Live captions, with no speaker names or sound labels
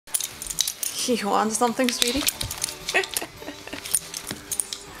You want something, sweetie?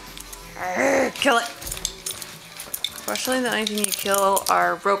 Kill it. Fortunately, the only thing you kill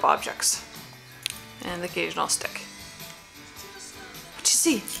are rope objects. And the occasional stick. What'd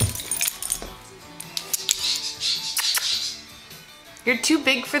you see? You're too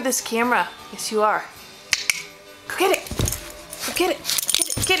big for this camera. Yes, you are. Go get it. Go get it.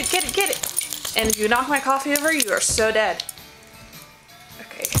 Get it, get it, get it. And if you knock my coffee over, you are so dead.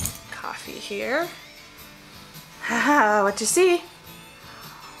 Okay, coffee here. Haha, what'd you see?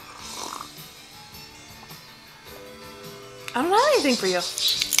 I don't have anything for you.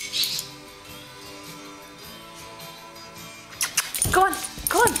 Go on,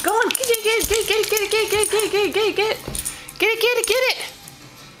 go on, go on. Get it, get it, get it, get it, get it, get it, get it, get it, get it, get it. Get it, get it, get it.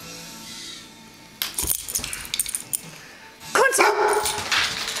 Come on, Sam.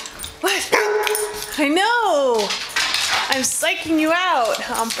 What? I know. I'm psyching you out.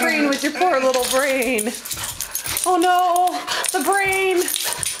 I'm praying with your poor little brain. Oh no, the brain.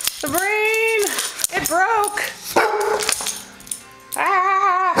 The brain. It broke.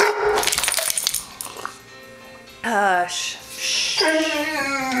 Ah. Hush. Shh.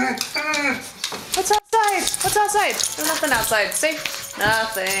 What's outside? What's outside? There's nothing outside. See?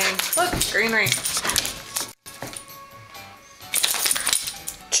 Nothing. Look, greenery.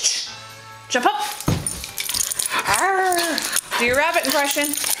 Jump up. Arr. Do your rabbit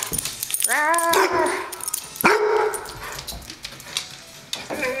impression. Arr.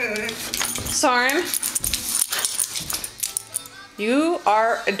 Sorin, you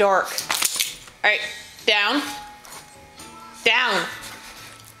are a dork. All right, down. Down.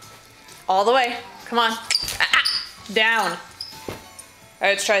 All the way. Come on. Down. All right,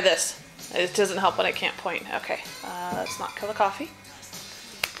 let's try this. It doesn't help when I can't point. Okay, let's not kill the coffee.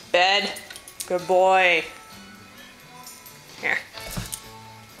 Bed. Good boy. Here.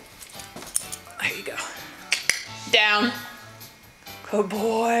 There you go. Down. Good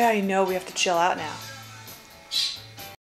boy. I know we have to chill out now.